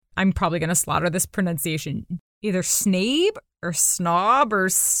I'm probably going to slaughter this pronunciation, either Snabe or Snob or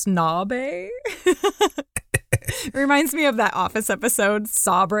Snobbe. It reminds me of that Office episode,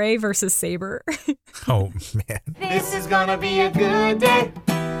 Sabre versus Saber. Oh, man. This is gonna be a good day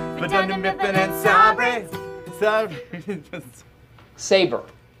for Dunder Mifflin and Sabre. Saber.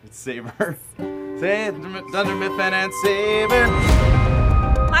 It's Saber. Say Dunder Mifflin and Saber.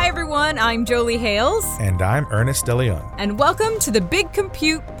 Hi, everyone. I'm Jolie Hales. And I'm Ernest DeLeon. And welcome to the Big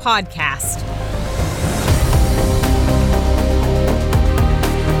Compute Podcast.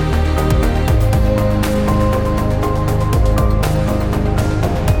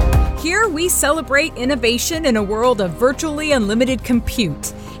 Here we celebrate innovation in a world of virtually unlimited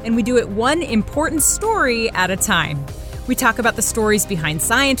compute, and we do it one important story at a time. We talk about the stories behind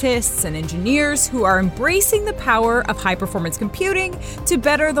scientists and engineers who are embracing the power of high-performance computing to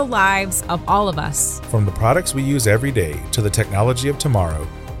better the lives of all of us. From the products we use every day to the technology of tomorrow,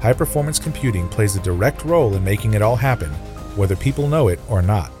 high-performance computing plays a direct role in making it all happen, whether people know it or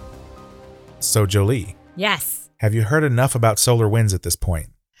not. So, Jolie. Yes. Have you heard enough about solar winds at this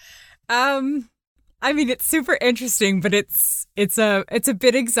point? I mean, it's super interesting, but it's a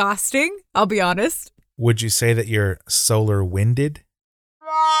bit exhausting, I'll be honest. Would you say that you're solar winded?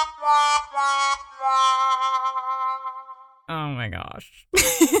 Oh my gosh.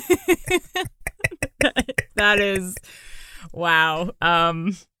 That is, wow.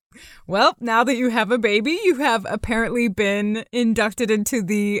 Well, now that you have a baby, you have apparently been inducted into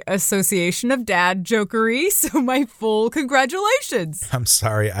the Association of Dad Jokery, so my full congratulations. I'm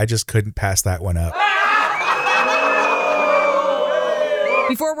sorry, I just couldn't pass that one up.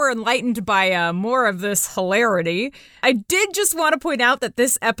 Before we're enlightened by more of this hilarity, I did just want to point out that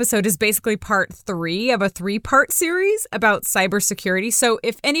this episode is basically part 3 of a 3-part series about cybersecurity. So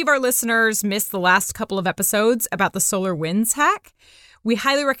if any of our listeners missed the last couple of episodes about the SolarWinds hack, we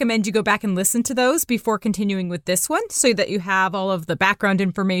highly recommend you go back and listen to those before continuing with this one so that you have all of the background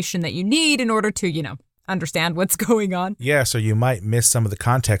information that you need in order to, understand what's going on. Yeah, so you might miss some of the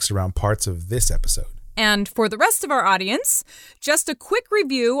context around parts of this episode. And for the rest of our audience, just a quick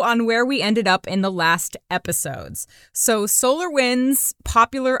review on where we ended up in the last episodes. So SolarWinds'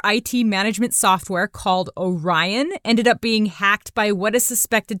 popular IT management software called Orion ended up being hacked by what is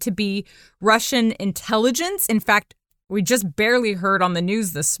suspected to be Russian intelligence. In fact, we just barely heard on the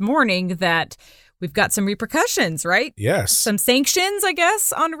news this morning that we've got some repercussions, right? Yes. Some sanctions, I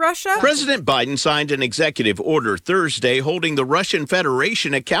guess, on Russia. President Biden signed an executive order Thursday holding the Russian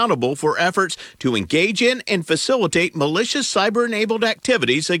Federation accountable for efforts to engage in and facilitate malicious cyber-enabled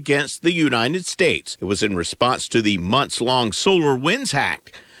activities against the United States. It was in response to the months-long SolarWinds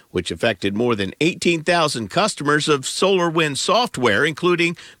hack, which affected more than 18,000 customers of SolarWinds software,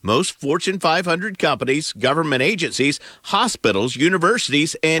 including most Fortune 500 companies, government agencies, hospitals,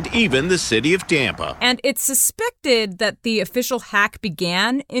 universities, and even the city of Tampa. And it's suspected that the official hack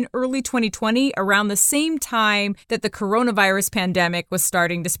began in early 2020, around the same time that the coronavirus pandemic was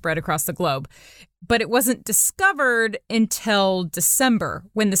starting to spread across the globe. But it wasn't discovered until December,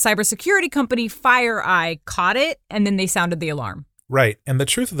 when the cybersecurity company FireEye caught it, and then they sounded the alarm. Right, and the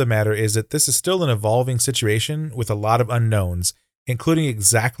truth of the matter is that this is still an evolving situation with a lot of unknowns, including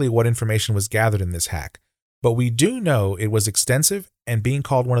exactly what information was gathered in this hack. But we do know it was extensive and being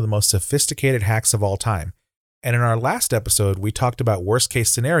called one of the most sophisticated hacks of all time. And in our last episode, we talked about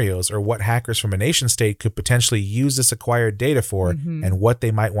worst-case scenarios, or what hackers from a nation-state could potentially use this acquired data for and what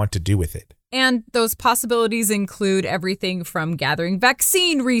they might want to do with it. And those possibilities include everything from gathering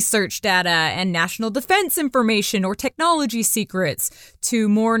vaccine research data and national defense information or technology secrets to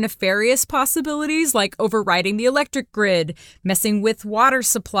more nefarious possibilities like overriding the electric grid, messing with water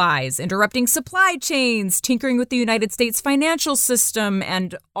supplies, interrupting supply chains, tinkering with the United States financial system,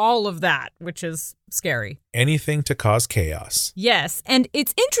 and all of that, which is scary. Anything to cause chaos. Yes, and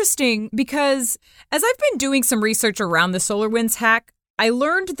it's interesting because as I've been doing some research around the SolarWinds hack, I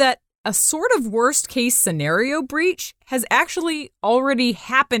learned that a sort of worst-case scenario breach has actually already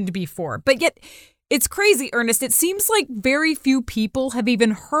happened before. But yet, it's crazy, Ernest. It seems like very few people have even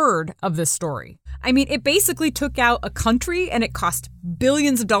heard of this story. I mean, it basically took out a country and it cost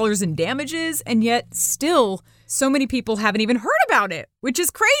billions of dollars in damages, and yet still so many people haven't even heard about it, which is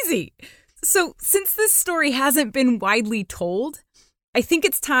crazy. So since this story hasn't been widely told, I think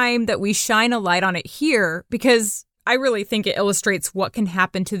it's time that we shine a light on it here, because I really think it illustrates what can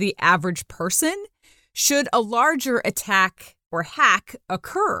happen to the average person should a larger attack or hack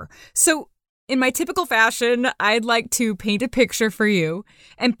occur. So in my typical fashion, I'd like to paint a picture for you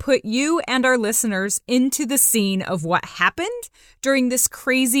and put you and our listeners into the scene of what happened during this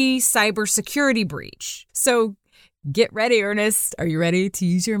crazy cybersecurity breach. So Get ready, Ernest. Are you ready to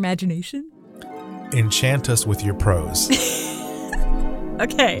use your imagination? Enchant us with your prose.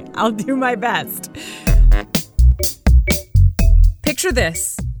 Okay, I'll do my best. Picture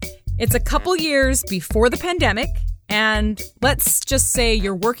this. It's a couple years before the pandemic, and let's just say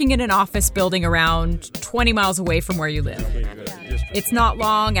you're working in an office building around 20 miles away from where you live. It's not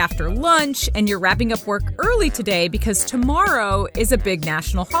long after lunch, and you're wrapping up work early today because tomorrow is a big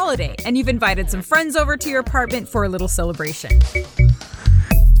national holiday, and you've invited some friends over to your apartment for a little celebration.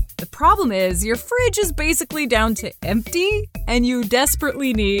 The problem is your fridge is basically down to empty, and you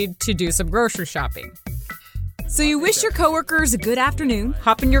desperately need to do some grocery shopping. So you wish your coworkers a good afternoon,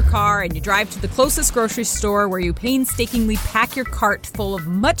 hop in your car, and you drive to the closest grocery store where you painstakingly pack your cart full of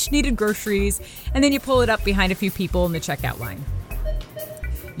much-needed groceries, and then you pull it up behind a few people in the checkout line.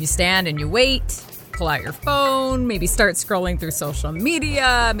 You stand and you wait, pull out your phone, maybe start scrolling through social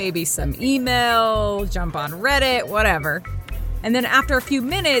media, maybe some email, jump on Reddit, whatever. And then after a few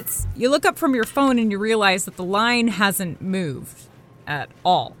minutes, you look up from your phone and you realize that the line hasn't moved at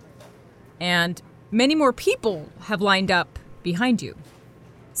all. And many more people have lined up behind you.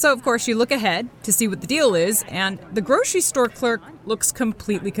 So, of course, you look ahead to see what the deal is, and the grocery store clerk looks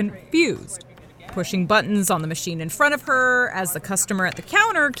completely confused, pushing buttons on the machine in front of her as the customer at the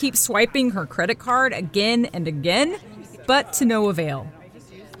counter keeps swiping her credit card again and again, but to no avail.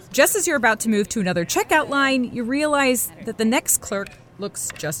 Just as you're about to move to another checkout line, you realize that the next clerk looks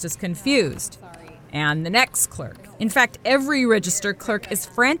just as confused. And the next clerk. In fact, every register clerk is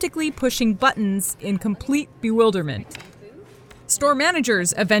frantically pushing buttons in complete bewilderment. Store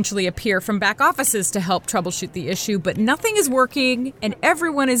managers eventually appear from back offices to help troubleshoot the issue, but nothing is working and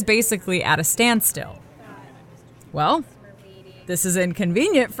everyone is basically at a standstill. Well, this is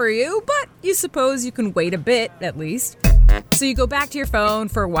inconvenient for you, but you suppose you can wait a bit at least. So you go back to your phone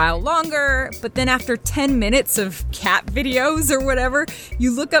for a while longer, but then after 10 minutes of cat videos or whatever,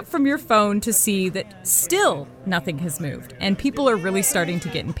 you look up from your phone to see that still nothing has moved, and people are really starting to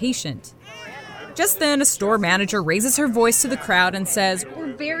get impatient. Just then, a store manager raises her voice to the crowd and says,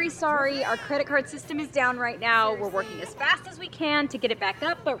 "We're very sorry, our credit card system is down right now. We're working as fast as we can to get it back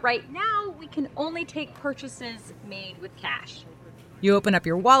up, but right now we can only take purchases made with cash." You open up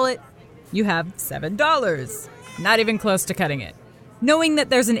your wallet, you have $7. Not even close to cutting it. Knowing that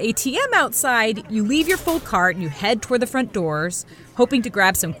there's an ATM outside, you leave your full cart and you head toward the front doors, hoping to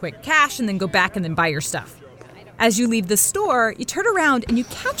grab some quick cash and then go back and then buy your stuff. As you leave the store, you turn around and you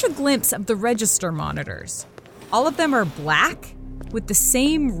catch a glimpse of the register monitors. All of them are black with the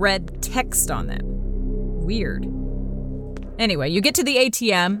same red text on them. Weird. Anyway, you get to the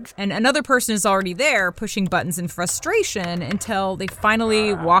ATM and another person is already there pushing buttons in frustration until they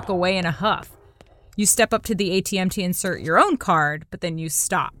finally walk away in a huff. You step up to the ATM to insert your own card, but then you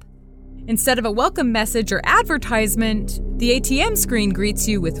stop. Instead of a welcome message or advertisement, the ATM screen greets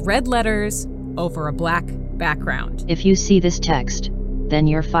you with red letters over a black background. If you see this text, then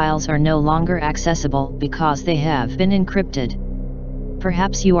your files are no longer accessible because they have been encrypted.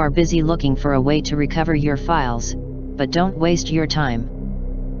 Perhaps you are busy looking for a way to recover your files, but don't waste your time.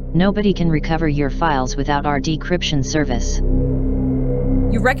 Nobody can recover your files without our decryption service.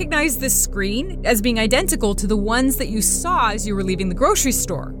 You recognize this screen as being identical to the ones that you saw as you were leaving the grocery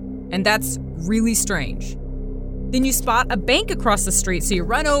store, and that's really strange. Then you spot a bank across the street, so you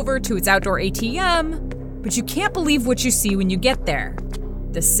run over to its outdoor ATM, but you can't believe what you see when you get there.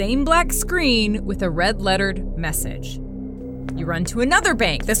 The same black screen with a red-lettered message. You run to another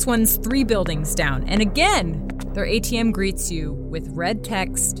bank, this one's 3 buildings down, and again, their ATM greets you with red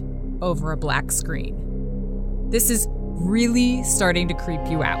text over a black screen. This is really starting to creep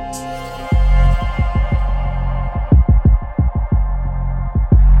you out.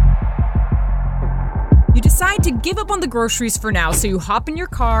 You decide to give up on the groceries for now, so you hop in your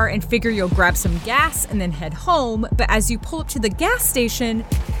car and figure you'll grab some gas and then head home, but as you pull up to the gas station,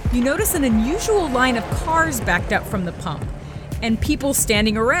 you notice an unusual line of cars backed up from the pump and people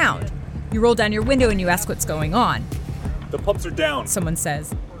standing around. You roll down your window and you ask what's going on. "The pumps are down," someone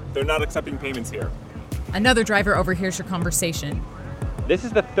says. "They're not accepting payments here." Another driver overhears your conversation. "This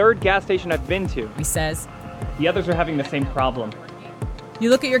is the 3rd gas station I've been to," he says. "The others are having the same problem." You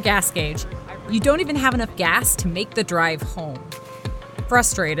look at your gas gauge. You don't even have enough gas to make the drive home.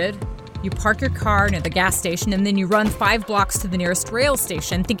 Frustrated, you park your car near the gas station and then you run 5 blocks to the nearest rail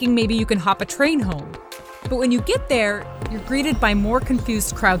station, thinking maybe you can hop a train home. But when you get there, you're greeted by more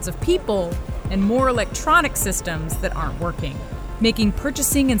confused crowds of people and more electronic systems that aren't working, making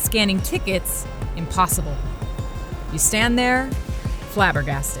purchasing and scanning tickets impossible. You stand there,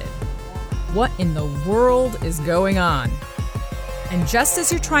 flabbergasted. What in the world is going on? And just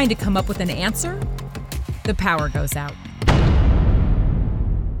as you're trying to come up with an answer, the power goes out.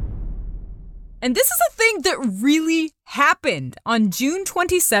 And this is a thing that really happened. On June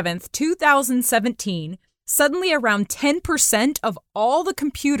 27th, 2017, suddenly around 10% of all the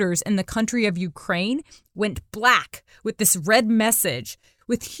computers in the country of Ukraine went black with this red message,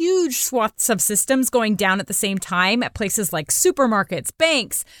 with huge swaths of systems going down at the same time at places like supermarkets,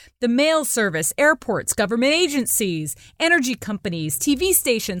 banks, the mail service, airports, government agencies, energy companies, TV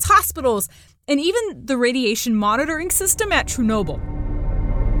stations, hospitals, and even the radiation monitoring system at Chernobyl.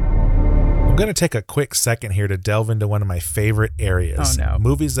 I'm going to take a quick second here to delve into one of my favorite areas. Oh, no.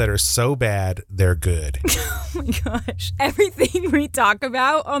 Movies that are so bad, they're good. Oh my gosh. Everything we talk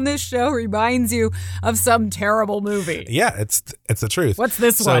about on this show reminds you of some terrible movie. Yeah, it's the truth. What's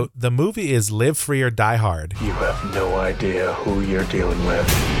this one? one? So the movie is Live Free or Die Hard. You have no idea who you're dealing with.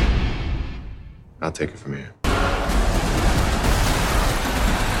 I'll take it from here.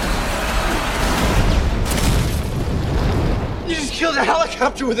 You just killed a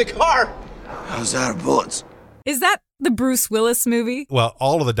helicopter with a car. How's that, bullets? Is that the Bruce Willis movie? Well,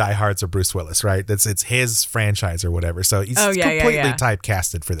 all of the Die Hards are Bruce Willis, right? It's his franchise or whatever. So he's completely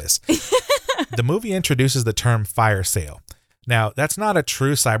typecasted for this. The movie introduces the term fire sale. Now, that's not a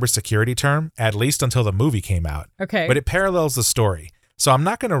true cybersecurity term, at least until the movie came out. Okay. But it parallels the story. So I'm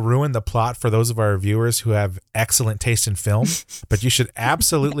not going to ruin the plot for those of our viewers who have excellent taste in film, but you should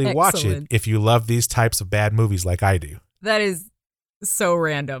absolutely watch it if you love these types of bad movies like I do. That is so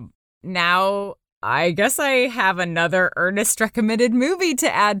random. Now, I guess I have another Ernest recommended movie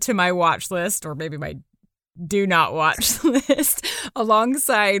to add to my watch list, or maybe my do not watch list,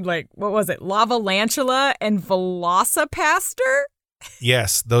 alongside, what was it, Lavalantula and Velocipaster?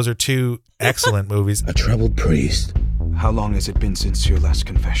 Yes, those are two excellent movies. A troubled priest. How long has it been since your last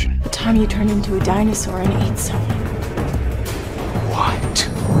confession? The time you turned into a dinosaur and ate someone. What?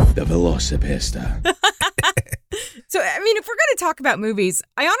 The Velocipaster. So, I mean, if we're going to talk about movies,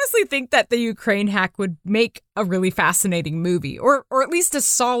 I honestly think that the Ukraine hack would make a really fascinating movie, or at least a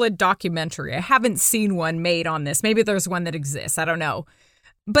solid documentary. I haven't seen one made on this. Maybe there's one that exists. I don't know.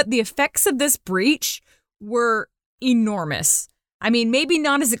 But the effects of this breach were enormous. I mean, maybe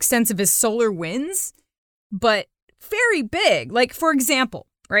not as extensive as SolarWinds, but very big. Like, for example,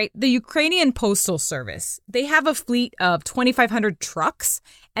 right, the Ukrainian Postal Service, they have a fleet of 2,500 trucks,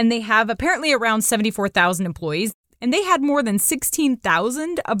 and they have apparently around 74,000 employees. And they had more than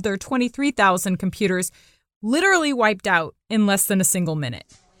 16,000 of their 23,000 computers literally wiped out in less than a single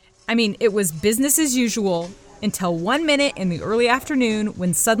minute. I mean, it was business as usual until 1 minute in the early afternoon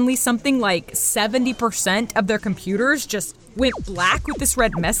when suddenly something like 70% of their computers just went black with this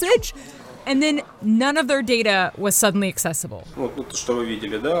red message. And then none of their data was suddenly accessible.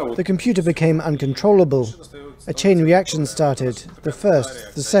 The computer became uncontrollable. A chain reaction started. The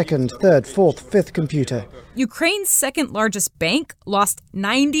first, the second, third, fourth, fifth computer. Ukraine's second largest bank lost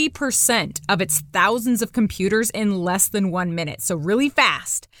 90% of its thousands of computers in less than 1 minute. So really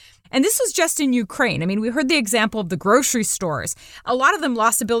fast. And this was just in Ukraine. I mean, we heard the example of the grocery stores. A lot of them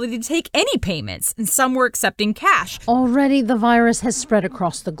lost ability to take any payments, and some were accepting cash. Already, the virus has spread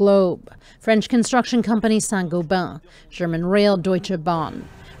across the globe. French construction company Saint-Gobain, German rail Deutsche Bahn,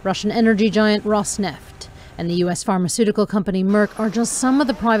 Russian energy giant Rosneft, and the U.S. pharmaceutical company Merck are just some of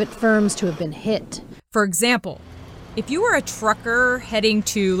the private firms to have been hit. For example, if you were a trucker heading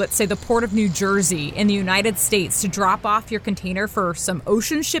to, let's say, the port of New Jersey in the United States to drop off your container for some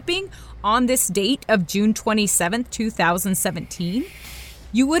ocean shipping on this date of June 27th, 2017,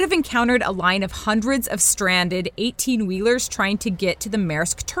 you would have encountered a line of hundreds of stranded 18-wheelers trying to get to the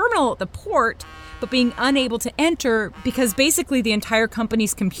Maersk terminal at the port, but being unable to enter because basically the entire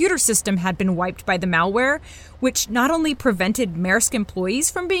company's computer system had been wiped by the malware, which not only prevented Maersk employees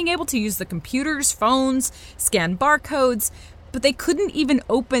from being able to use the computers, phones, scan barcodes, but they couldn't even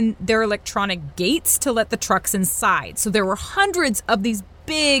open their electronic gates to let the trucks inside. So there were hundreds of these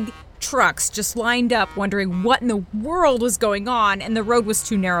big trucks just lined up wondering what in the world was going on, and the road was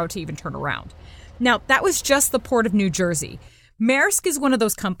too narrow to even turn around. Now, that was just the port of New Jersey. Maersk is one of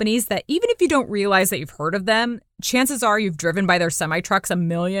those companies that even if you don't realize that you've heard of them, chances are you've driven by their semi-trucks a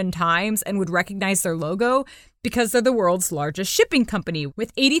million times and would recognize their logo because they're the world's largest shipping company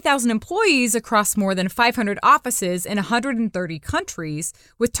with 80,000 employees across more than 500 offices in 130 countries,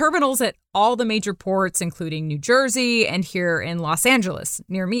 with terminals at all the major ports, including New Jersey and here in Los Angeles,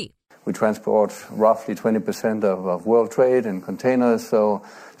 near me. We transport roughly 20% of world trade in containers, so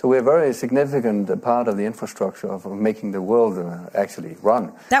we're a very significant part of the infrastructure of making the world actually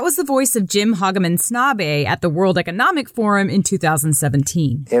run. That was the voice of Jim Hagemann Snabe at the World Economic Forum in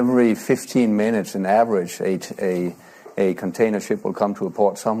 2017. Every 15 minutes, on average, a a container ship will come to a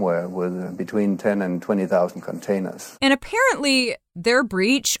port somewhere with between 10 and 20,000 containers. And apparently, their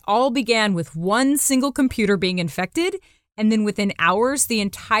breach all began with one single computer being infected, and then within hours, the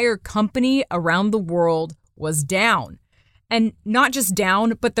entire company around the world was down. And not just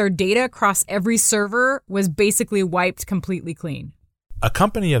down, but their data across every server was basically wiped completely clean. A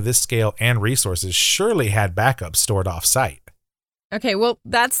company of this scale and resources surely had backups stored off-site. Okay, well,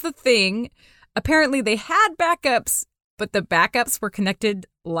 that's the thing. Apparently, they had backups, but the backups were connected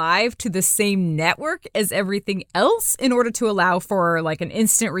live to the same network as everything else in order to allow for like an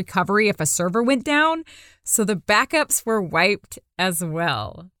instant recovery if a server went down. So the backups were wiped as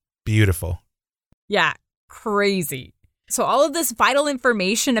well. Beautiful. Yeah, crazy. So all of this vital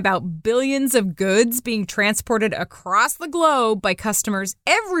information about billions of goods being transported across the globe by customers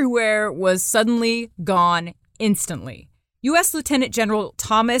everywhere was suddenly gone instantly. U.S. Lieutenant General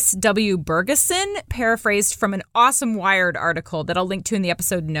Thomas W. Bergeson paraphrased from an awesome Wired article that I'll link to in the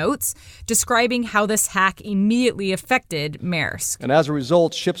episode notes, describing how this hack immediately affected Maersk. And as a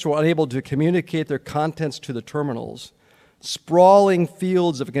result, ships were unable to communicate their contents to the terminals. Sprawling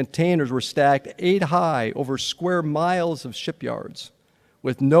fields of containers were stacked 8 high over square miles of shipyards,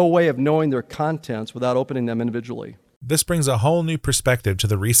 with no way of knowing their contents without opening them individually. This brings a whole new perspective to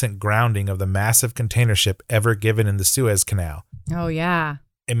the recent grounding of the massive container ship Ever Given in the Suez Canal. Oh, yeah.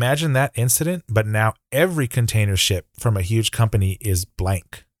 Imagine that incident, but now every container ship from a huge company is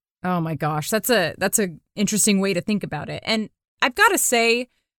blank. Oh my gosh, that's a interesting way to think about it. And I've got to say,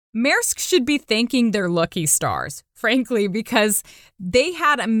 Maersk should be thanking their lucky stars, frankly, because they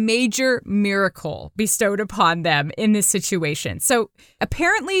had a major miracle bestowed upon them in this situation. So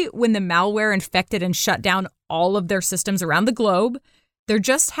apparently, when the malware infected and shut down all of their systems around the globe, there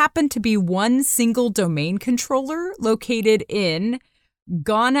just happened to be one single domain controller located in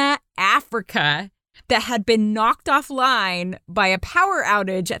Ghana, Africa, that had been knocked offline by a power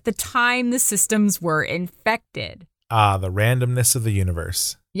outage at the time the systems were infected. Ah, the randomness of the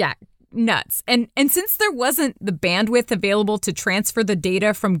universe. Yeah, nuts. And since there wasn't the bandwidth available to transfer the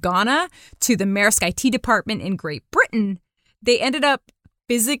data from Ghana to the Maersk IT department in Great Britain, they ended up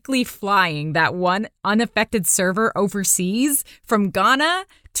physically flying that one unaffected server overseas from Ghana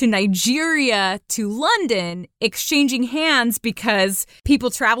to Nigeria to London, exchanging hands because people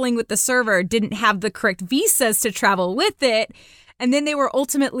traveling with the server didn't have the correct visas to travel with it. And then they were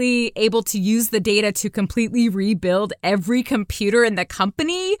ultimately able to use the data to completely rebuild every computer in the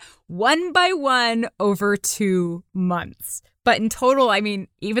company one by one over 2 months. But in total, I mean,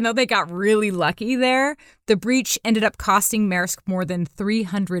 even though they got really lucky there, the breach ended up costing Maersk more than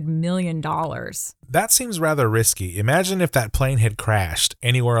 $300 million. That seems rather risky. Imagine if that plane had crashed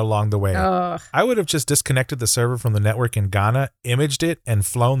anywhere along the way. Ugh. I would have just disconnected the server from the network in Ghana, imaged it, and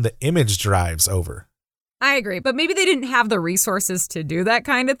flown the image drives over. I agree, but maybe they didn't have the resources to do that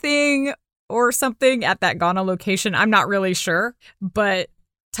kind of thing or something at that Ghana location. I'm not really sure, but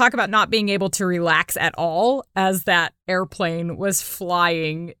talk about not being able to relax at all as that airplane was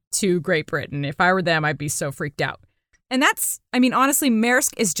flying to Great Britain. If I were them, I'd be so freaked out. And honestly,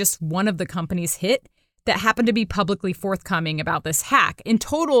 Maersk is just one of the companies hit that happened to be publicly forthcoming about this hack. In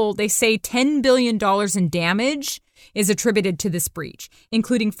total, they say $10 billion in damage is attributed to this breach,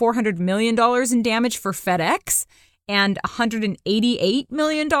 including $400 million in damage for FedEx and $188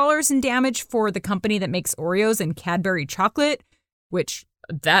 million in damage for the company that makes Oreos and Cadbury chocolate, which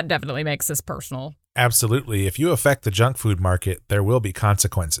that definitely makes this personal. Absolutely. If you affect the junk food market, there will be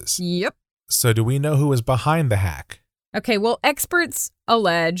consequences. Yep. So do we know who was behind the hack? Okay, well, experts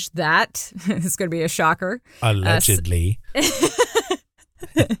allege that, this is going to be a shocker. Allegedly.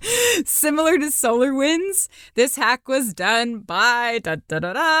 Similar to SolarWinds, this hack was done by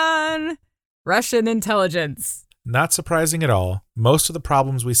Russian intelligence. Not surprising at all. Most of the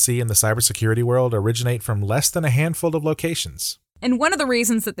problems we see in the cybersecurity world originate from less than a handful of locations. And one of the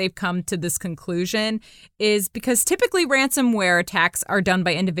reasons that they've come to this conclusion is because typically ransomware attacks are done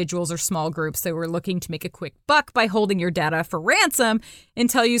by individuals or small groups that were looking to make a quick buck by holding your data for ransom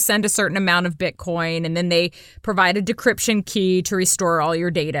until you send a certain amount of Bitcoin, and then they provide a decryption key to restore all your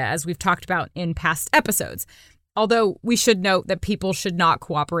data, as we've talked about in past episodes. Although we should note that people should not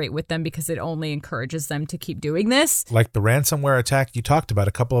cooperate with them because it only encourages them to keep doing this. Like the ransomware attack you talked about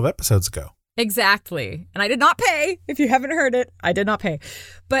a couple of episodes ago. Exactly. And I did not pay. If you haven't heard it, I did not pay.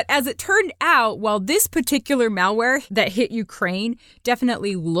 But as it turned out, while this particular malware that hit Ukraine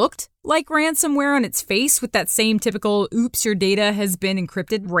definitely looked like ransomware on its face with that same typical oops, your data has been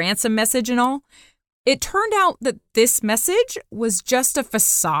encrypted ransom message and all, it turned out that this message was just a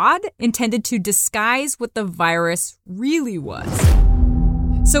facade intended to disguise what the virus really was.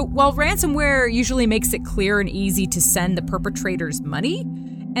 So while ransomware usually makes it clear and easy to send the perpetrators money,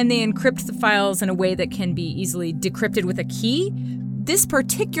 and they encrypt the files in a way that can be easily decrypted with a key, this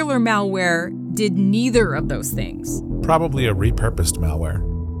particular malware did neither of those things. Probably a repurposed malware.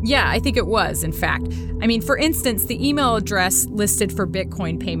 Yeah, I think it was, in fact. I mean, for instance, the email address listed for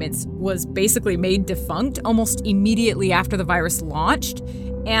Bitcoin payments was basically made defunct almost immediately after the virus launched.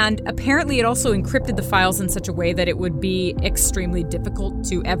 And apparently it also encrypted the files in such a way that it would be extremely difficult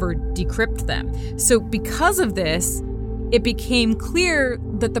to ever decrypt them. So because of this, it became clear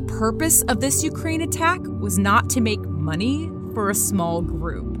that the purpose of this Ukraine attack was not to make money for a small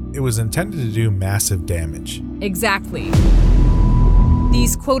group. It was intended to do massive damage. Exactly.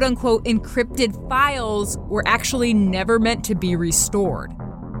 These quote-unquote encrypted files were actually never meant to be restored.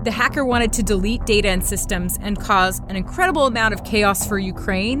 The hacker wanted to delete data and systems and cause an incredible amount of chaos for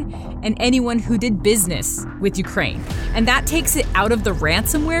Ukraine and anyone who did business with Ukraine. And that takes it out of the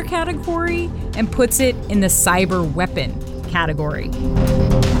ransomware category and puts it in the cyber weapon category.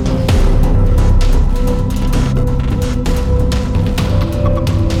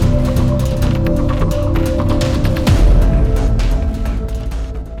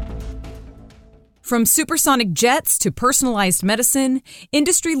 From supersonic jets to personalized medicine,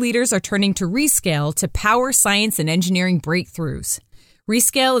 industry leaders are turning to Rescale to power science and engineering breakthroughs.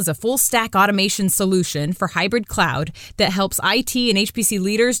 Rescale is a full-stack automation solution for hybrid cloud that helps IT and HPC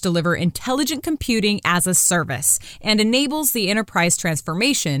leaders deliver intelligent computing as a service and enables the enterprise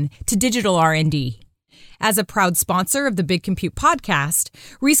transformation to digital R&D. As a proud sponsor of the Big Compute podcast,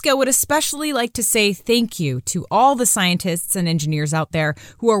 Rescale would especially like to say thank you to all the scientists and engineers out there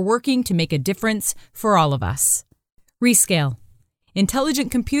who are working to make a difference for all of us. Rescale,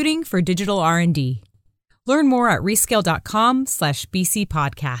 intelligent computing for digital R&D. Learn more at rescale.com/BC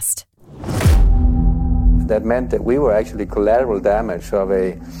podcast. That meant that we were actually collateral damage of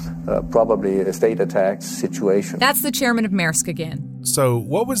probably a state attack situation. That's the chairman of Maersk again. So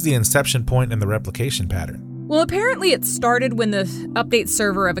what was the inception point in the replication pattern? Well, apparently it started when the update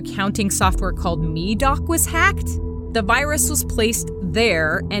server of accounting software called MeDoc was hacked. The virus was placed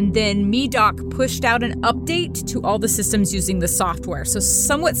there, and then MeDoc pushed out an update to all the systems using the software. So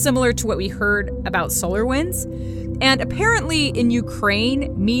somewhat similar to what we heard about SolarWinds. And apparently in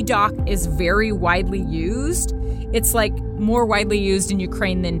Ukraine, MeDoc is very widely used. It's like more widely used in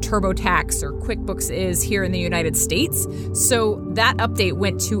Ukraine than TurboTax or QuickBooks is here in the United States. So that update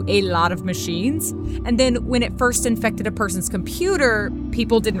went to a lot of machines. And then when it first infected a person's computer,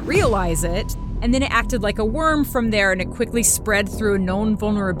 people didn't realize it. And then it acted like a worm from there, and it quickly spread through a known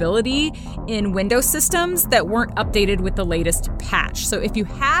vulnerability in Windows systems that weren't updated with the latest patch. So if you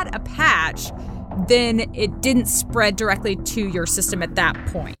had a patch, then it didn't spread directly to your system at that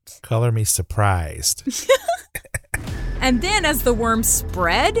point. Color me surprised. And then as the worm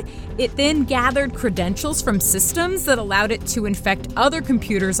spread, it then gathered credentials from systems that allowed it to infect other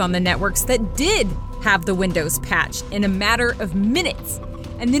computers on the networks that did have the Windows patch in a matter of minutes.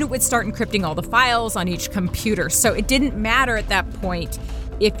 And then it would start encrypting all the files on each computer. So it didn't matter at that point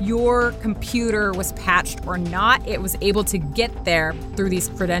if your computer was patched or not. It was able to get there through these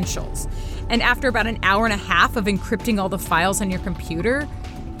credentials. And after about an hour and a half of encrypting all the files on your computer,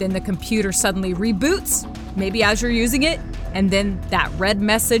 then the computer suddenly reboots, maybe as you're using it, and then that red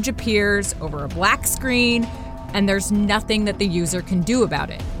message appears over a black screen, and there's nothing that the user can do about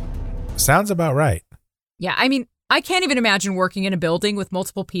it. Sounds about right. Yeah, I mean, I can't even imagine working in a building with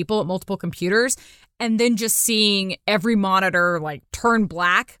multiple people at multiple computers and then just seeing every monitor like turn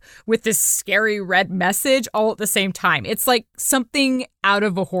black with this scary red message all at the same time. It's like something out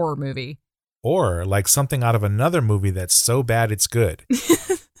of a horror movie. Or like something out of another movie that's so bad it's good.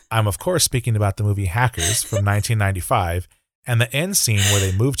 I'm of course speaking about the movie Hackers from 1995 and the end scene where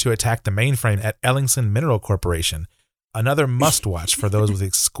they move to attack the mainframe at Ellingson Mineral Corporation. Another must-watch for those with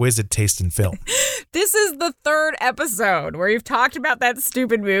exquisite taste in film. This is the third episode where you've talked about that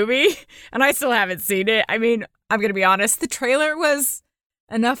stupid movie, and I still haven't seen it. I mean, I'm going to be honest, the trailer was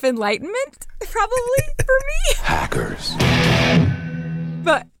enough enlightenment, probably, for me. Hackers.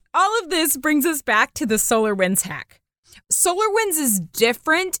 But all of this brings us back to the SolarWinds hack. SolarWinds is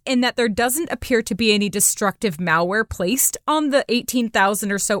different in that there doesn't appear to be any destructive malware placed on the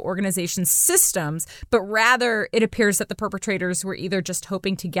 18,000 or so organization's systems, but rather it appears that the perpetrators were either just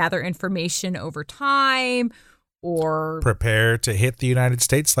hoping to gather information over time or prepare to hit the United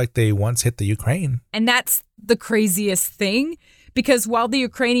States like they once hit the Ukraine. And that's the craziest thing. Because while the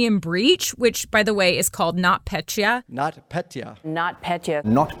Ukrainian breach, which, by the way, is called NotPetya. NotPetya.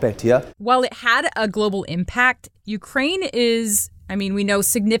 While it had a global impact, Ukraine is I mean, we know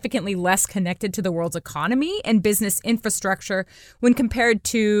significantly less connected to the world's economy and business infrastructure when compared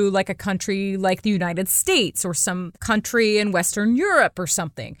to like a country like the United States or some country in Western Europe or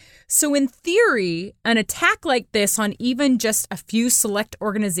something. So in theory, an attack like this on even just a few select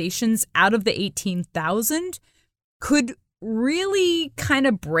organizations out of the 18,000 could really kind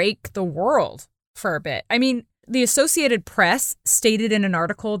of break the world for a bit. I mean, the Associated Press stated in an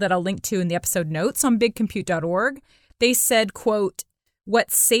article that I'll link to in the episode notes on bigcompute.org, they said, quote, "What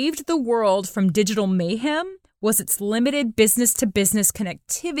saved the world from digital mayhem was its limited business-to-business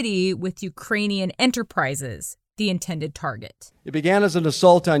connectivity with Ukrainian enterprises, the intended target." It began as an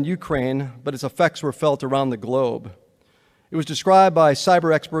assault on Ukraine, but its effects were felt around the globe. It was described by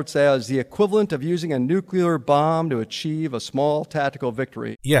cyber experts as the equivalent of using a nuclear bomb to achieve a small tactical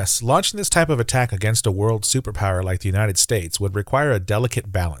victory. Yes, launching this type of attack against a world superpower like the United States would require a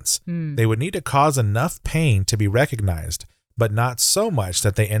delicate balance. They would need to cause enough pain to be recognized, but not so much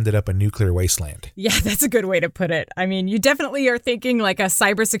that they ended up a nuclear wasteland. Yeah, that's a good way to put it. I mean, you definitely are thinking like a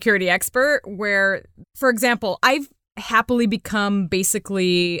cybersecurity expert where, for example, I've happily become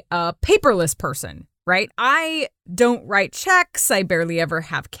basically a paperless person. Right? I don't write checks. I barely ever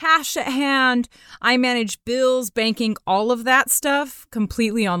have cash at hand. I manage bills, banking, all of that stuff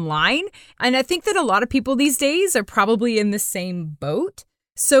completely online. And I think that a lot of people these days are probably in the same boat.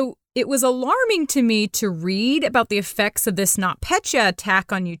 So it was alarming to me to read about the effects of this NotPetya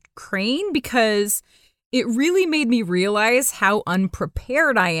attack on Ukraine because it really made me realize how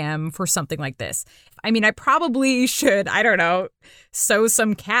unprepared I am for something like this. I mean, I probably should, I don't know, sew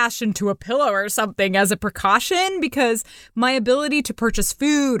some cash into a pillow or something as a precaution because my ability to purchase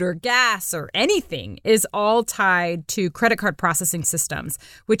food or gas or anything is all tied to credit card processing systems,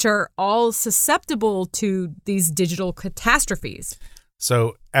 which are all susceptible to these digital catastrophes.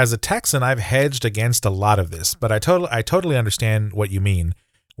 So as a Texan, I've hedged against a lot of this, but I totally understand what you mean.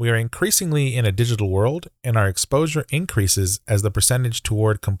 We are increasingly in a digital world, and our exposure increases as the percentage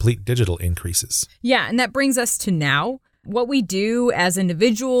toward complete digital increases. Yeah, and that brings us to now. What we do as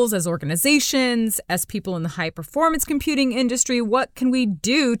individuals, as organizations, as people in the high-performance computing industry, what can we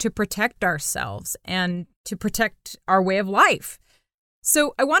do to protect ourselves and to protect our way of life?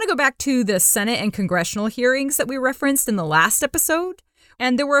 So I want to go back to the Senate and congressional hearings that we referenced in the last episode.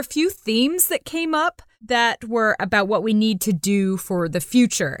 And there were a few themes that came up that were about what we need to do for the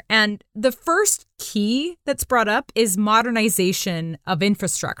future. And the first key that's brought up is modernization of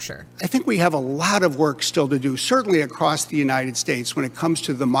infrastructure. I think we have a lot of work still to do, certainly across the United States, when it comes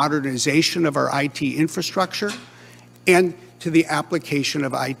to the modernization of our IT infrastructure and to the application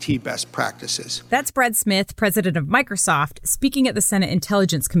of IT best practices. That's Brad Smith, president of Microsoft, speaking at the Senate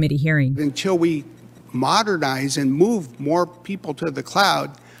Intelligence Committee hearing. Until we modernize and move more people to the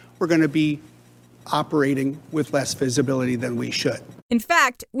cloud, we're going to be operating with less visibility than we should. In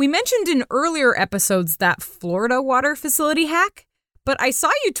fact, we mentioned in earlier episodes that Florida water facility hack, but I saw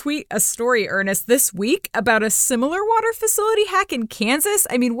you tweet a story, Ernest, this week about a similar water facility hack in Kansas.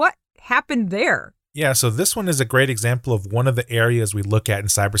 I mean, what happened there? Yeah, so this one is a great example of one of the areas we look at in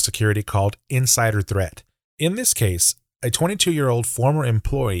cybersecurity called insider threat. In this case, a 22-year-old former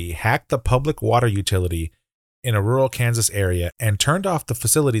employee hacked the public water utility in a rural Kansas area and turned off the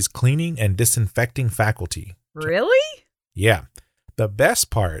facility's cleaning and disinfecting faculty. Really? Yeah. The best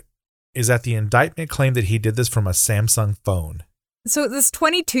part is that the indictment claimed that he did this from a Samsung phone. So this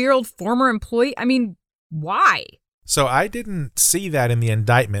 22-year-old former employee, I mean, why? So I didn't see that in the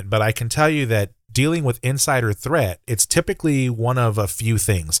indictment, but I can tell you that dealing with insider threat, it's typically one of a few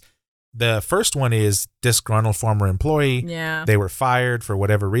things. The first one is disgruntled former employee. Yeah. They were fired for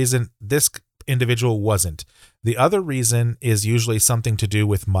whatever reason. This individual wasn't. The other reason is usually something to do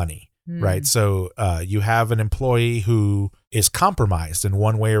with money, right? So you have an employee who is compromised in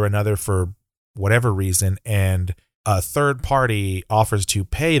one way or another for whatever reason, and a third party offers to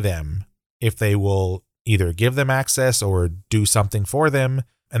pay them if they will either give them access or do something for them.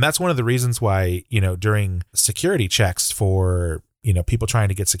 And that's one of the reasons why, during security checks for, people trying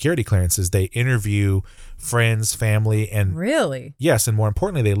to get security clearances, they interview friends, family, and really? Yes. And more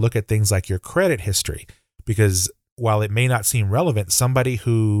importantly, they look at things like your credit history, because while it may not seem relevant, somebody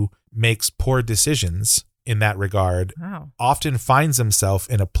who makes poor decisions in that regard often finds themselves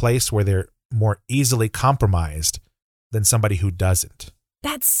in a place where they're more easily compromised than somebody who doesn't.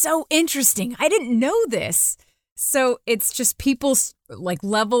 That's so interesting. I didn't know this. So it's just people's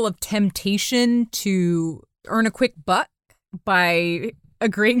level of temptation to earn a quick buck by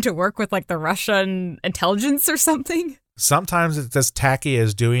agreeing to work with the Russian intelligence or something? Sometimes it's as tacky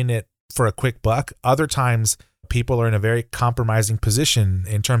as doing it for a quick buck. Other times people are in a very compromising position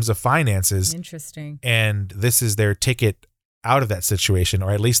in terms of finances. Interesting. And this is their ticket out of that situation,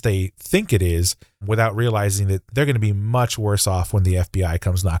 or at least they think it is, without realizing that they're going to be much worse off when the FBI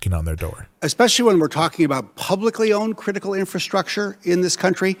comes knocking on their door. Especially when we're talking about publicly owned critical infrastructure in this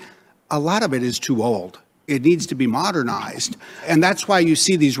country, a lot of it is too old. It needs to be modernized. And that's why you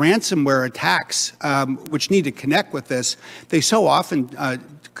see these ransomware attacks, which need to connect with this. They so often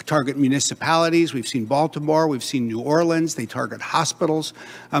target municipalities. We've seen Baltimore. We've seen New Orleans. They target hospitals.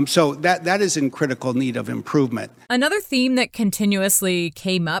 So that is in critical need of improvement. Another theme that continuously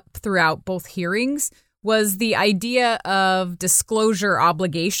came up throughout both hearings was the idea of disclosure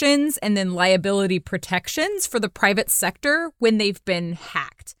obligations and then liability protections for the private sector when they've been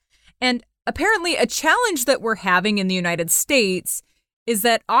hacked. And apparently, a challenge that we're having in the United States is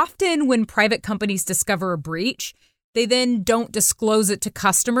that often when private companies discover a breach, they then don't disclose it to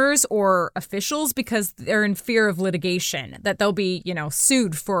customers or officials because they're in fear of litigation, that they'll be,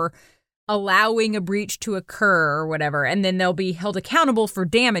 sued for allowing a breach to occur or whatever, and then they'll be held accountable for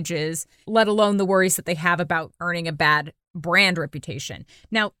damages, let alone the worries that they have about earning a bad brand reputation.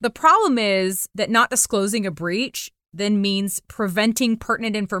 Now, the problem is that not disclosing a breach then means preventing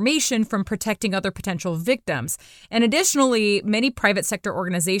pertinent information from protecting other potential victims. And additionally, many private sector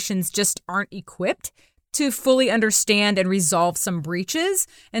organizations just aren't equipped to fully understand and resolve some breaches.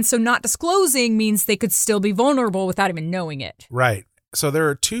 And so not disclosing means they could still be vulnerable without even knowing it. Right. So there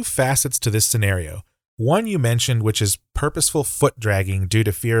are two facets to this scenario. One you mentioned, which is purposeful foot dragging due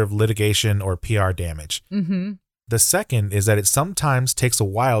to fear of litigation or PR damage. Mm-hmm. The second is that it sometimes takes a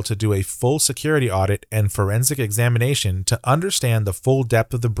while to do a full security audit and forensic examination to understand the full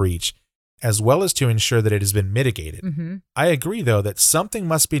depth of the breach, as well as to ensure that it has been mitigated. Mm-hmm. I agree, though, that something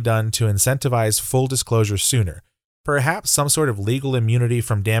must be done to incentivize full disclosure sooner. Perhaps some sort of legal immunity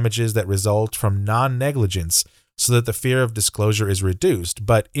from damages that result from non-negligence so that the fear of disclosure is reduced.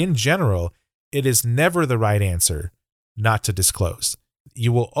 But in general, it is never the right answer not to disclose.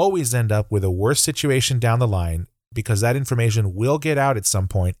 You will always end up with a worse situation down the line, because that information will get out at some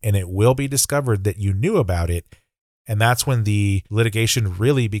point and it will be discovered that you knew about it. And that's when the litigation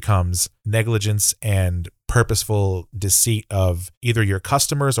really becomes negligence and purposeful deceit of either your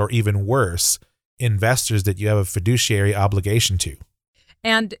customers or, even worse, investors that you have a fiduciary obligation to.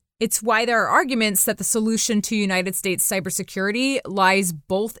 And it's why there are arguments that the solution to United States cybersecurity lies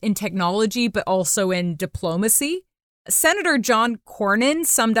both in technology but also in diplomacy. Senator John Cornyn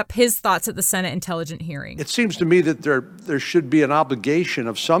summed up his thoughts at the Senate Intelligence hearing. It seems to me that there should be an obligation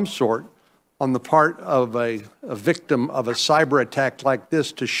of some sort on the part of a victim of a cyber attack like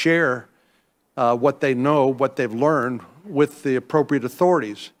this to share what they know, what they've learned with the appropriate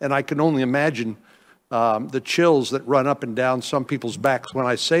authorities. And I can only imagine the chills that run up and down some people's backs when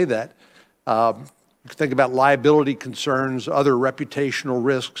I say that. Think about liability concerns, other reputational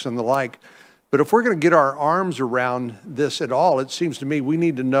risks and the like. But if we're going to get our arms around this at all, it seems to me we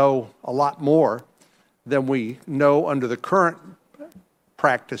need to know a lot more than we know under the current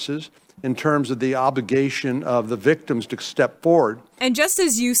practices in terms of the obligation of the victims to step forward. And just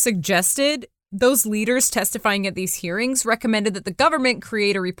as you suggested, those leaders testifying at these hearings recommended that the government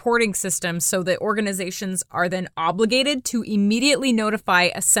create a reporting system so that organizations are then obligated to immediately notify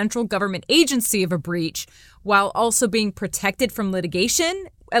a central government agency of a breach while also being protected from litigation,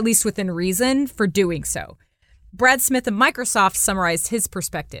 at least within reason, for doing so. Brad Smith of Microsoft summarized his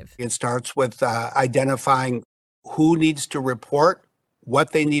perspective. It starts with identifying who needs to report,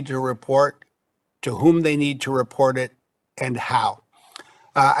 what they need to report, to whom they need to report it, and how.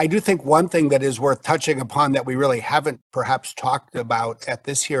 I do think one thing that is worth touching upon that we really haven't perhaps talked about at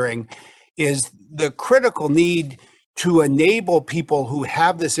this hearing is the critical need to enable people who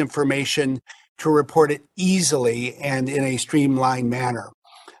have this information to report it easily and in a streamlined manner.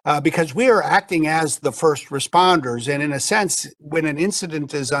 Because we are acting as the first responders. And in a sense, when an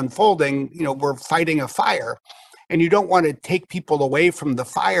incident is unfolding, we're fighting a fire. And you don't want to take people away from the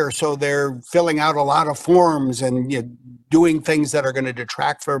fire so they're filling out a lot of forms and doing things that are going to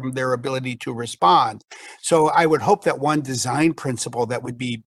detract from their ability to respond. So I would hope that one design principle that would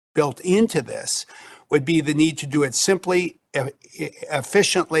be built into this would be the need to do it simply,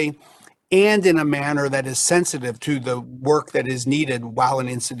 efficiently, and in a manner that is sensitive to the work that is needed while an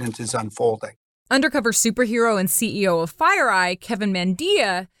incident is unfolding. Undercover superhero and CEO of FireEye, Kevin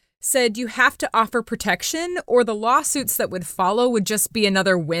Mandia, said you have to offer protection or the lawsuits that would follow would just be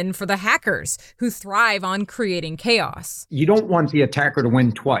another win for the hackers who thrive on creating chaos. You don't want the attacker to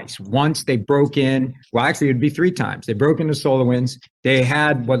win twice. Once they broke in, well, actually it'd be 3 times. They broke into SolarWinds. They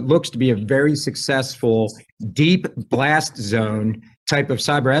had what looks to be a very successful deep blast zone type of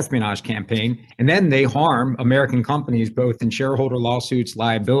cyber espionage campaign, and then they harm American companies both in shareholder lawsuits,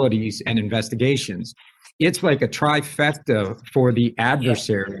 liabilities, and investigations. it's like a trifecta for the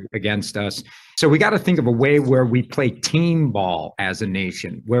adversary against us. So we got to think of a way where we play team ball as a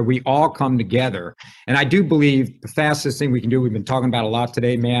nation, where we all come together. And I do believe the fastest thing we can do, we've been talking about a lot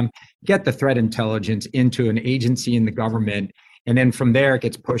today, ma'am, get the threat intelligence into an agency in the government. And then from there, it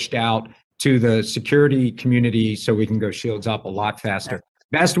gets pushed out to the security community so we can go shields up a lot faster.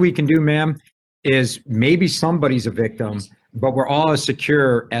 Best we can do, ma'am, is maybe somebody's a victim, but we're all as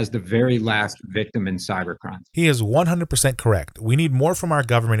secure as the very last victim in cybercrime. He is 100% correct. We need more from our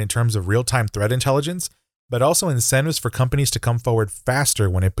government in terms of real-time threat intelligence, but also incentives for companies to come forward faster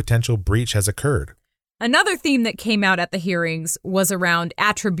when a potential breach has occurred. Another theme that came out at the hearings was around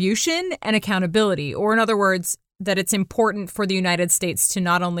attribution and accountability, or in other words, that it's important for the United States to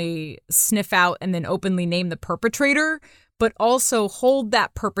not only sniff out and then openly name the perpetrator, but also hold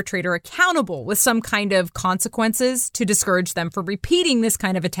that perpetrator accountable with some kind of consequences to discourage them from repeating this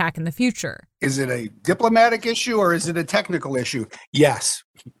kind of attack in the future. Is it a diplomatic issue or is it a technical issue? Yes,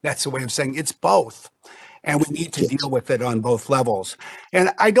 that's the way of saying it's both. And we need to deal with it on both levels.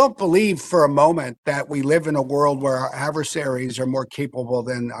 And I don't believe for a moment that we live in a world where our adversaries are more capable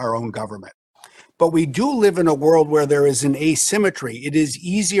than our own government. But we do live in a world where there is an asymmetry. It is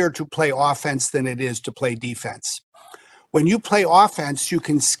easier to play offense than it is to play defense. When you play offense, you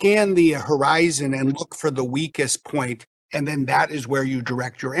can scan the horizon and look for the weakest point, and then that is where you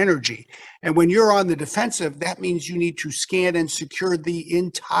direct your energy. And when you're on the defensive, that means you need to scan and secure the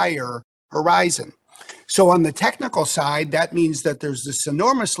entire horizon. So on the technical side, that means that there's this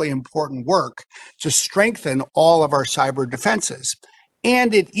enormously important work to strengthen all of our cyber defenses.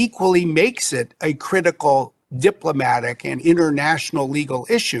 And it equally makes it a critical diplomatic and international legal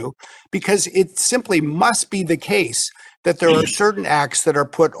issue, because it simply must be the case that there are certain acts that are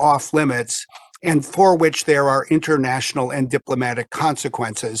put off limits and for which there are international and diplomatic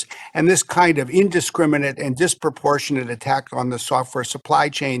consequences. And this kind of indiscriminate and disproportionate attack on the software supply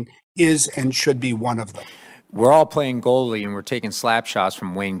chain is and should be one of them. We're all playing goalie and we're taking slap shots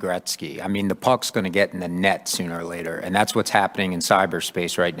from Wayne Gretzky. I mean, the puck's going to get in the net sooner or later, and that's what's happening in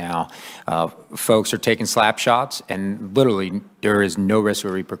cyberspace right now. Folks are taking slap shots, and literally there is no risk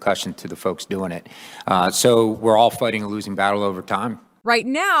or repercussion to the folks doing it. So we're all fighting a losing battle over time. Right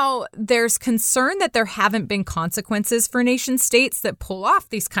now, there's concern that there haven't been consequences for nation states that pull off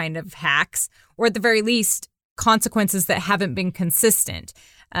these kind of hacks, or at the very least, consequences that haven't been consistent.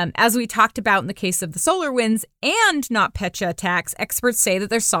 As we talked about in the case of the SolarWinds and NotPetya attacks, experts say that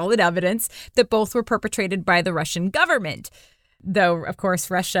there's solid evidence that both were perpetrated by the Russian government. Though, of course,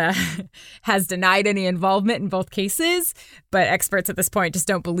 Russia has denied any involvement in both cases, but experts at this point just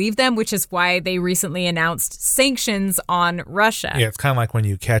don't believe them, which is why they recently announced sanctions on Russia. Yeah, it's kind of like when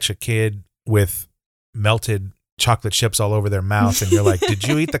you catch a kid with melted chocolate chips all over their mouth and you're like, did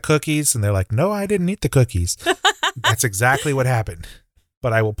you eat the cookies? And they're like, no, I didn't eat the cookies. That's exactly what happened.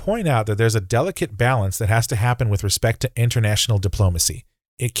 But I will point out that there's a delicate balance that has to happen with respect to international diplomacy.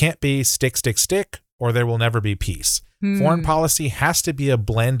 It can't be stick, stick, stick, or there will never be peace. Foreign policy has to be a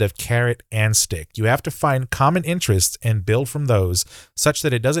blend of carrot and stick. You have to find common interests and build from those such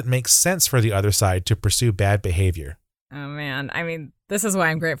that it doesn't make sense for the other side to pursue bad behavior. Oh, man. I mean, this is why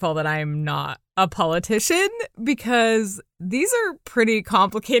I'm grateful that I'm not a politician, because these are pretty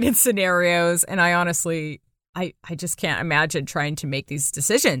complicated scenarios, and I honestly... I just can't imagine trying to make these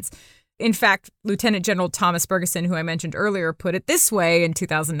decisions. In fact, Lieutenant General Thomas Bergeson, who I mentioned earlier, put it this way in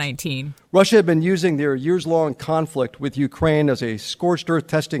 2019. Russia had been using their years-long conflict with Ukraine as a scorched earth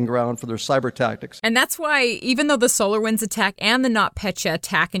testing ground for their cyber tactics. And that's why, even though the SolarWinds attack and the NotPetya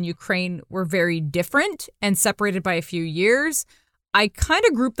attack in Ukraine were very different and separated by a few years, I kind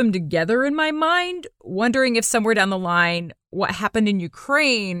of grouped them together in my mind, wondering if somewhere down the line, what happened in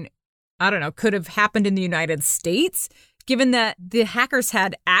Ukraine, I don't know, could have happened in the United States, given that the hackers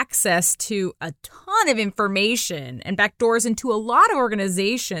had access to a ton of information and backdoors into a lot of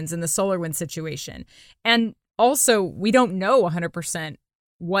organizations in the SolarWinds situation. And also, we don't know 100%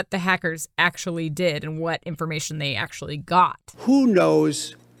 what the hackers actually did and what information they actually got. Who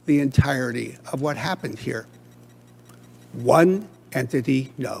knows the entirety of what happened here? One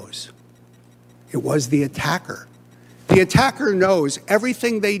entity knows. It was the attacker. The attacker knows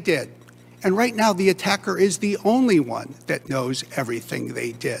everything they did. And right now, the attacker is the only one that knows everything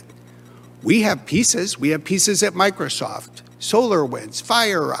they did. We have pieces. We have pieces at Microsoft, SolarWinds,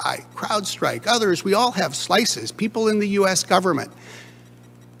 FireEye, CrowdStrike, others. We all have slices, people in the U.S. government.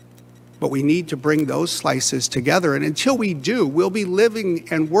 But we need to bring those slices together. And until we do, we'll be living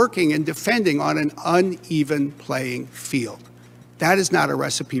and working and defending on an uneven playing field. That is not a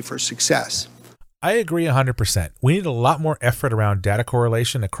recipe for success. I agree 100%. We need a lot more effort around data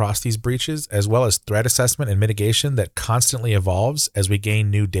correlation across these breaches, as well as threat assessment and mitigation that constantly evolves as we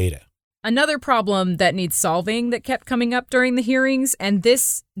gain new data. Another problem that needs solving that kept coming up during the hearings, and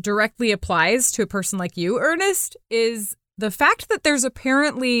this directly applies to a person like you, Ernest, is the fact that there's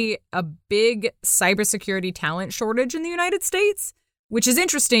apparently a big cybersecurity talent shortage in the United States, which is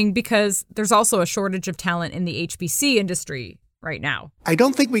interesting because there's also a shortage of talent in the HPC industry right now. I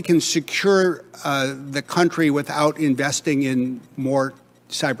don't think we can secure the country without investing in more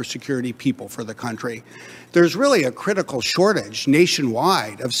cybersecurity people for the country. There's really a critical shortage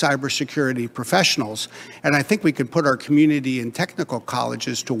nationwide of cybersecurity professionals, and I think we could put our community and technical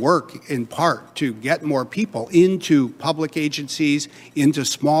colleges to work in part to get more people into public agencies, into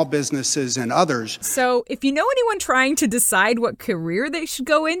small businesses and others. So if you know anyone trying to decide what career they should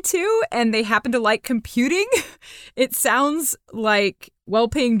go into and they happen to like computing, it sounds like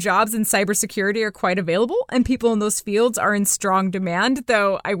well-paying jobs in cybersecurity are quite available and people in those fields are in strong demand,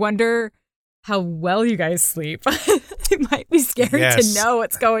 though I wonder how well you guys sleep. It might be scary to know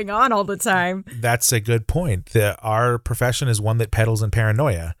what's going on all the time. That's a good point. Our profession is one that peddles in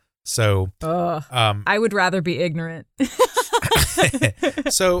paranoia. So I would rather be ignorant.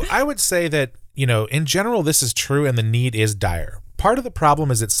 So I would say that, in general, this is true and the need is dire. Part of the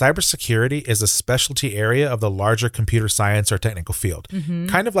problem is that cybersecurity is a specialty area of the larger computer science or technical field,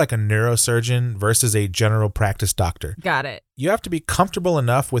 kind of like a neurosurgeon versus a general practice doctor. Got it. You have to be comfortable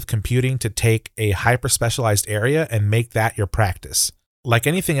enough with computing to take a hyper-specialized area and make that your practice. Like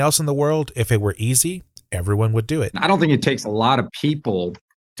anything else in the world, if it were easy, everyone would do it. I don't think it takes a lot of people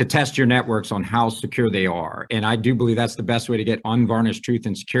to test your networks on how secure they are. And I do believe that's the best way to get unvarnished truth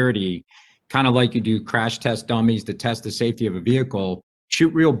and security. Kind of like you do crash test dummies to test the safety of a vehicle,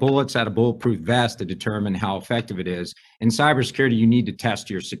 shoot real bullets at a bulletproof vest to determine how effective it is. In cybersecurity, you need to test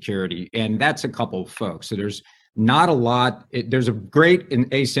your security. And that's a couple of folks. So there's not a lot. There's a great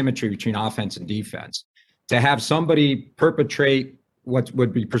asymmetry between offense and defense. To have somebody perpetrate what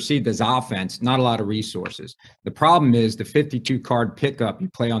would be perceived as offense, not a lot of resources. The problem is the 52 card pickup you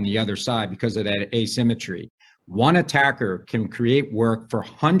play on the other side because of that asymmetry. One attacker can create work for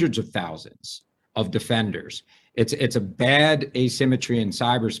hundreds of thousands of defenders. It's a bad asymmetry in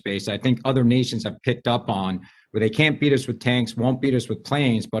cyberspace. I think other nations have picked up on where they can't beat us with tanks, won't beat us with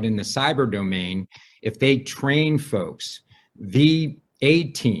planes, but in the cyber domain, if they train folks, the A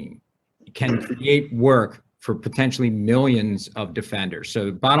team can create work for potentially millions of defenders. So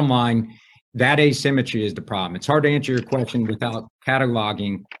the bottom line, that asymmetry is the problem. It's hard to answer your question without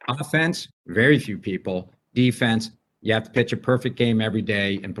cataloging offense, very few people. Defense, you have to pitch a perfect game every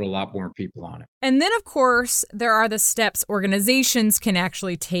day and put a lot more people on it. And then, of course, there are the steps organizations can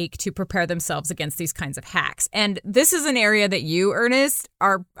actually take to prepare themselves against these kinds of hacks. And this is an area that you, Ernest,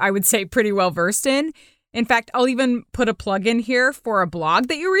 are, I would say, pretty well versed in. In fact, I'll even put a plug in here for a blog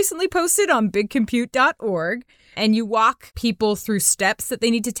that you recently posted on bigcompute.org. And you walk people through steps that they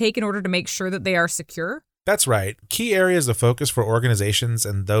need to take in order to make sure that they are secure. That's right. Key areas of focus for organizations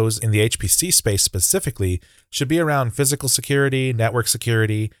and those in the HPC space specifically should be around physical security, network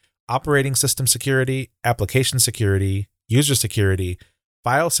security, operating system security, application security, user security,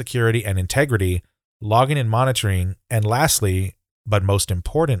 file security and integrity, logging and monitoring, and lastly, but most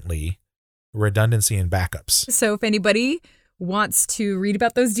importantly, redundancy and backups. So if anybody wants to read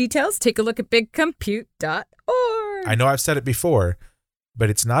about those details, take a look at bigcompute.org. I know I've said it before, but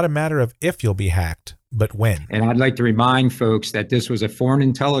it's not a matter of if you'll be hacked, but when. And I'd like to remind folks that this was a foreign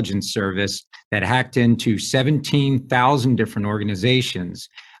intelligence service that hacked into 17,000 different organizations.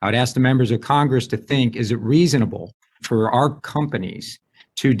 I would ask the members of Congress to think, is it reasonable for our companies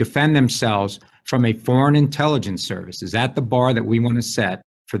to defend themselves from a foreign intelligence service? Is that the bar that we want to set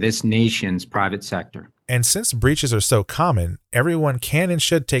for this nation's private sector? And since breaches are so common, everyone can and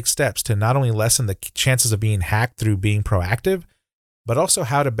should take steps to not only lessen the chances of being hacked through being proactive, but also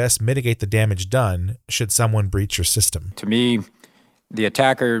how to best mitigate the damage done should someone breach your system. To me, the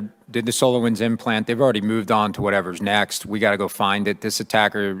attacker did the SolarWinds implant. They've already moved on to whatever's next. We got to go find it. This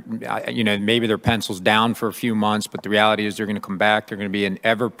attacker, maybe their pencil's down for a few months, but the reality is they're going to come back. They're going to be an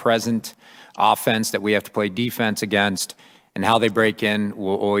ever-present offense that we have to play defense against, and how they break in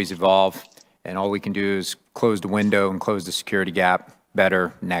will always evolve. And all we can do is close the window and close the security gap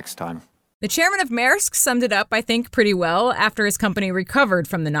better next time. The chairman of Maersk summed it up, I think, pretty well after his company recovered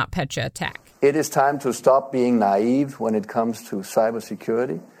from the NotPetya attack. It is time to stop being naive when it comes to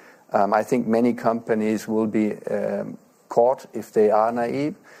cybersecurity. I think many companies will be caught if they are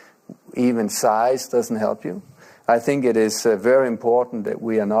naive. Even size doesn't help you. I think it is very important that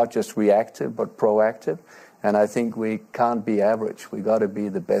we are not just reactive but proactive. And I think we can't be average. We got to be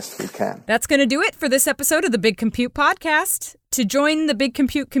the best we can. That's going to do it for this episode of the Big Compute Podcast. To join the Big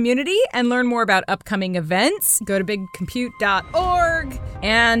Compute community and learn more about upcoming events, go to bigcompute.org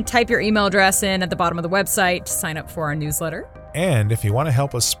and type your email address in at the bottom of the website to sign up for our newsletter. And if you want to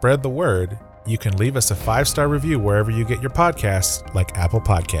help us spread the word, you can leave us a 5-star review wherever you get your podcasts, like Apple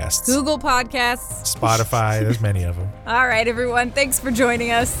Podcasts, Google Podcasts, Spotify. There's many of them. All right, everyone. Thanks for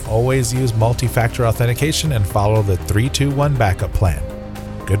joining us. Always use multi-factor authentication and follow the 3-2-1 backup plan.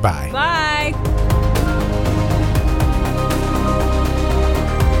 Goodbye. Bye.